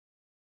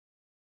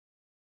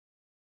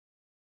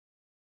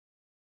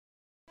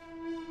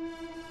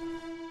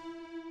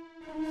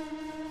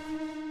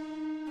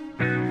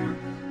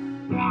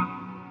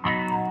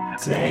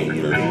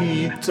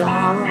daily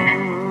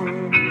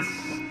dawns.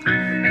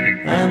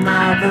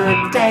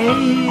 Another day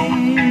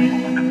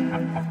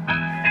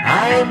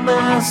I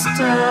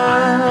muster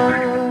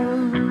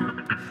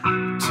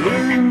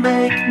to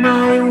make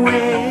my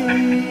way.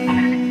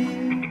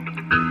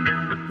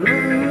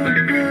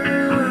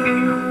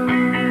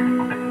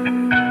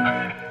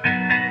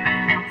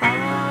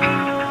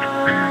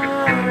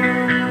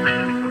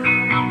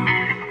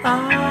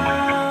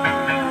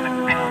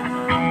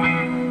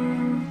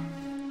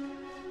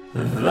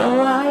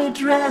 Though I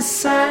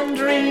dress and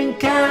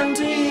drink and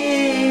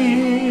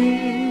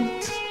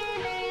eat,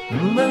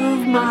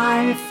 move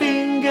my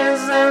fingers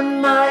and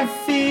my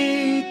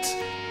feet,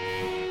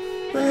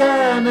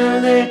 learn a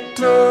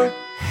little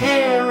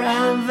here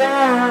and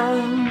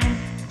there,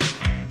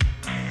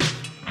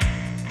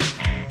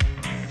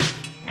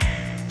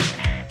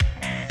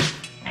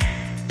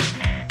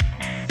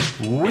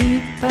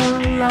 weep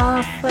and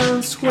laugh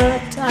and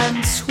sweat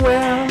and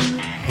swear,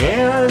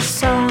 hear a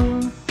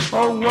song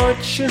or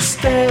watch a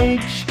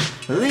stage,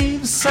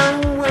 leave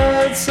some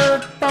words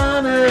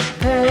upon a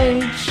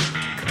page,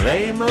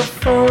 claim a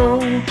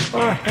foe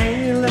or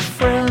hail a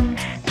friend.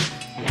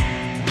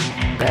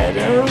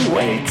 Better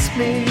awaits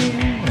me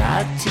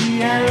at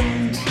the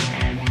end.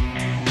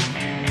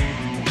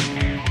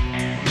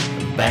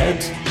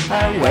 Bed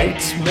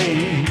awaits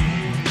me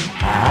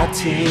at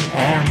the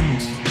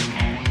end.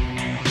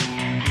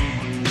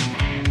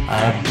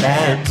 A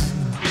bed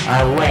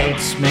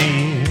awaits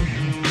me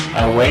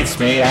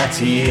at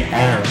the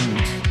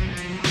end.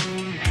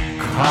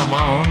 Come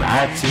on,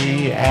 at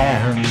the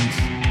end.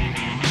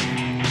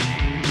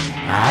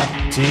 At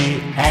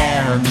the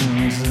end.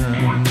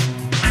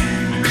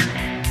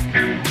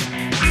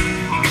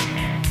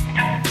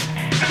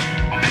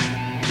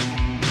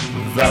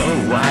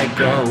 Though I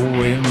go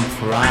in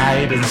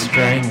pride and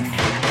strength,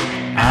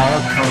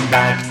 I'll come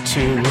back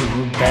to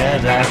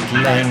bed at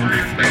length.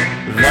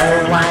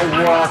 Though I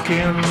walk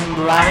in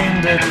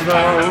blinded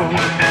road,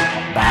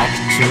 back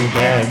to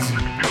bed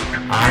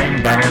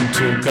I'm bound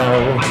to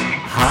go.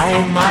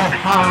 Hide my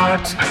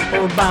heart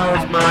or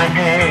bow my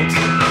head.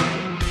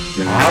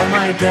 All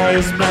my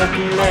days but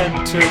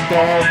led to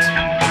bed,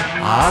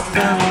 up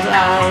and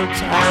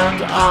out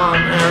and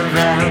on and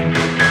then,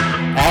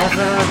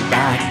 ever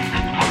back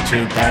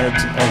to bed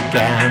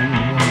again.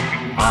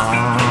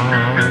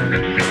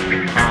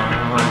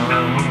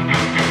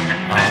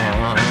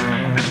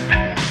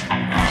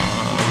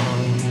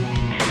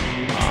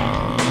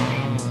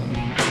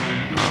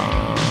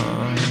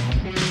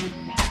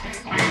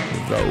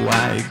 Though I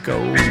go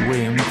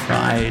in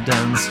pride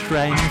and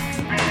strength,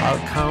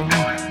 I'll come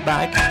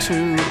back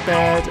to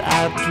bed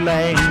at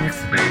length.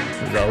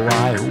 Though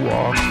I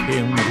walk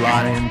in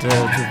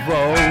blinded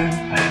road,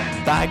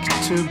 back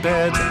to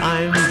bed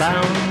I'm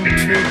bound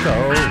to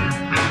go.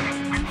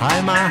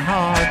 High my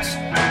heart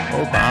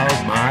or bow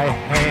my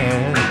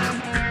head.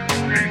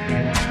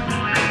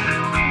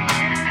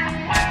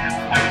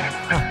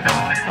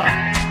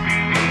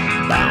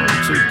 Bound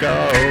to go.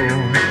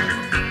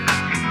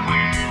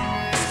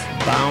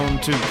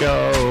 Bound to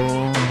go.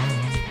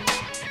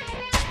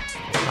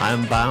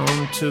 I'm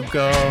bound to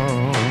go.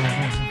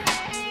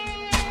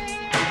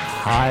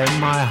 Hide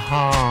my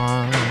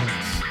heart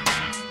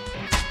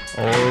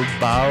or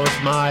bow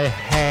my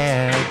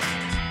head.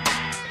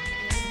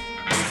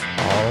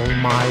 All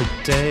my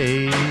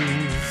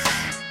days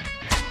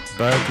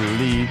but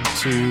lead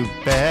to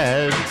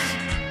bed,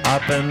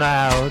 up and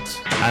out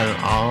and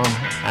on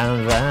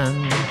and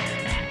then.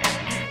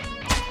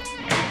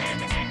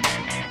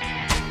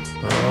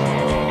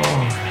 Oh,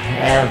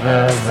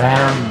 ever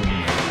then,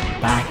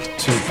 back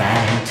to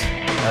bed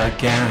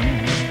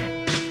again.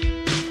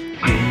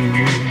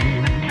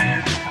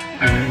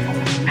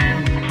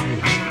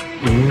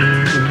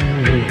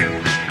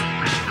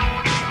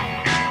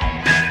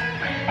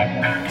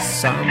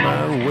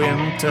 Summer,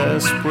 winter,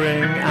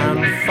 spring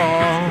and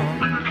fall,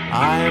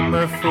 I'm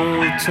a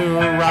fool to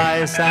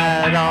rise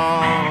at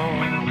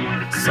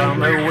all.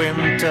 Summer,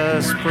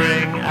 winter,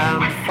 spring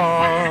and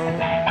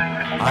fall,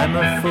 I'm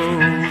a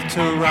fool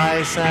to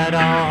rise at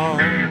all.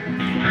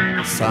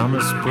 Summer,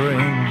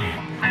 spring,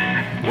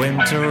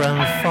 winter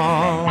and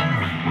fall,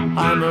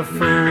 I'm a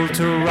fool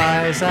to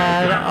rise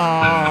at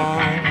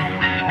all.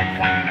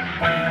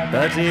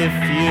 But if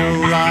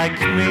you like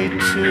me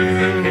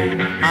too,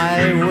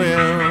 I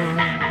will.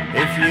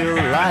 If you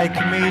like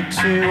me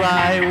too,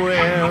 I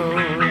will.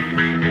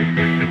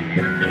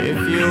 If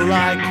you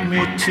like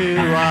me too,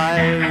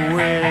 I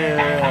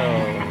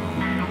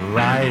will.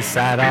 Rise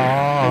at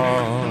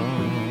all.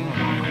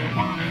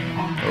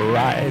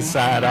 Rise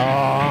at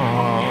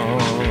all.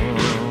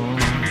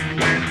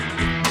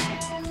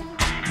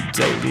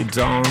 Daily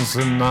dawns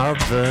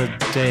another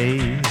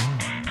day,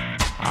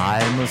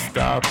 I must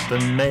up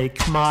and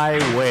make my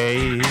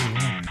way.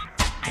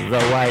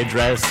 Though I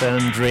dress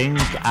and drink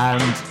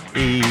and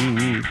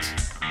eat,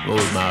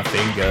 move my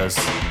fingers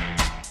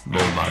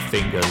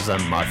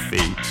and my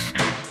feet.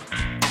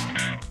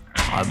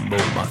 I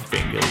move my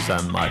fingers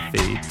and my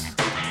feet.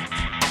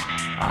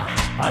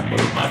 I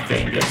move my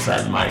fingers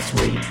and my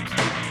sweet.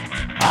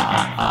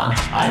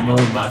 I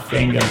move my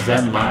fingers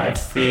and my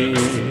feet.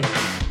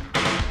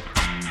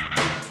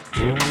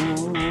 Ooh.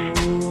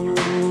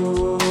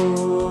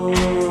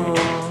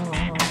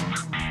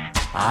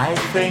 I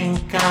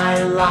think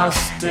I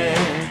lost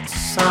it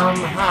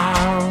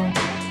somehow.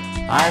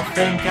 I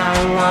think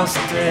I lost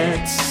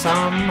it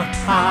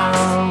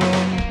somehow.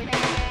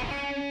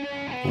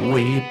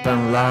 Weep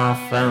and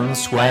laugh and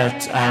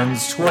sweat and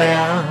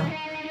swear.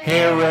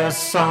 Hear a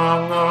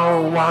song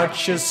or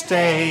watch a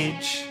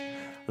stage.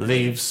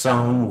 Leave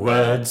some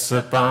words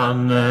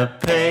upon a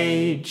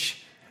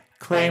page.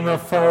 Claim a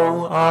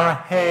foe or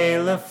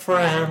hail a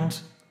friend.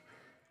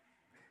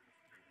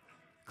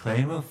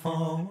 Claim a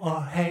foe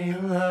or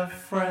hail a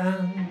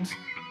friend.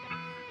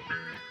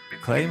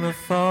 Claim a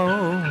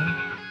foe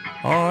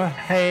or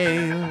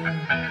hail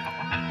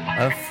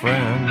a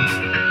friend.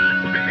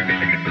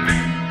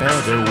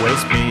 Better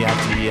waste me at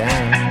the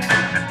end.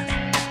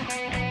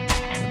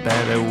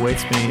 Better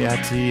waste me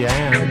at the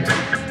end.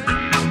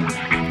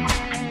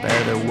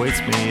 Better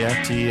waste me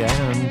at the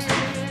end.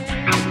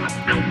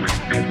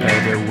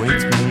 Better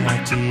waste me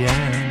at the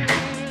end.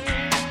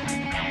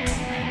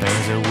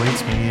 Better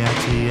waste me at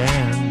the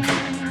end.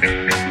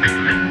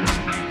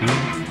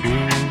 Ooh,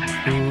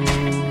 ooh,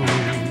 ooh.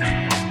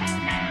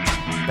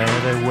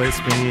 Better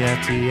waste me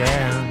at the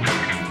end.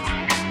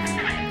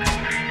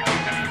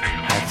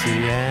 At the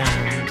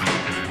end.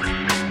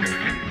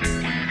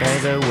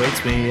 Better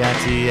waste me at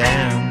the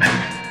end.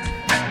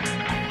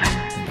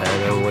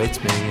 Better waits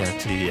me at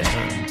the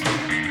end.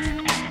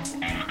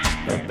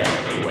 The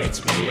better waits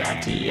me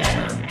at the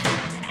end.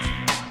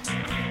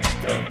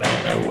 The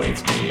better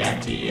waits me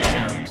at the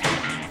end.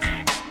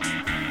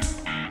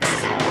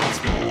 Better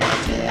waits me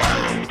at the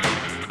end.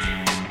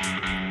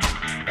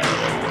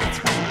 Better waits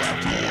me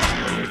at the end.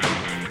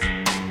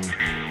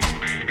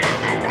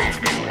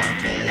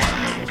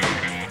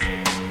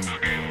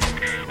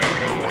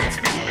 Better waits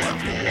me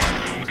at the end.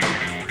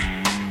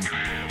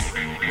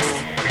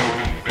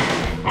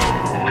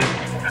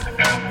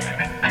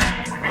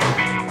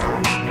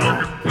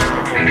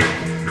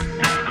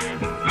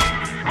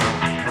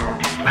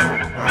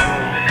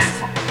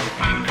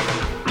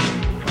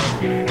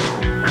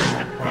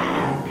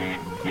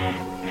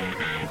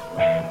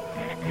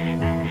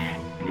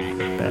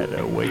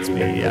 Better waits me at the end. Better waits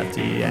me at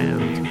the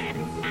end.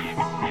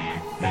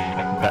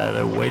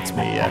 Better waits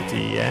me at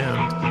the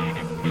end.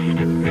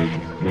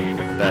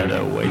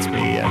 Better waits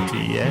me at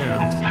the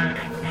end.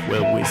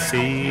 Will we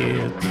see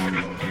it?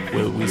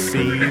 Will we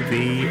see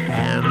the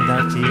end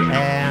at the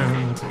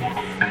end?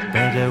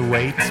 Better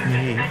waits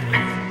me.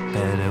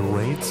 Better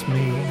waits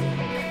me.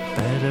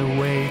 Better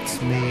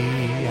waits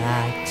me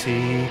at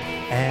the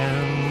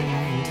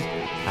end.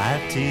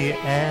 At the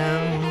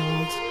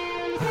end.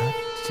 At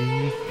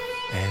the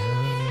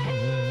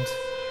end.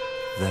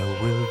 There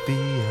will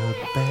be a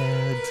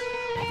bed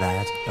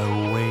that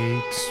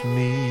awaits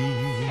me.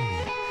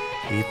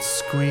 It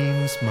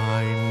screams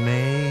my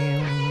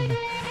name.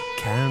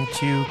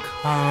 Can't you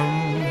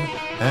come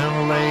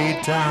and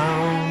lay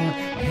down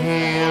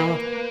here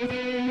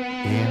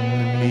in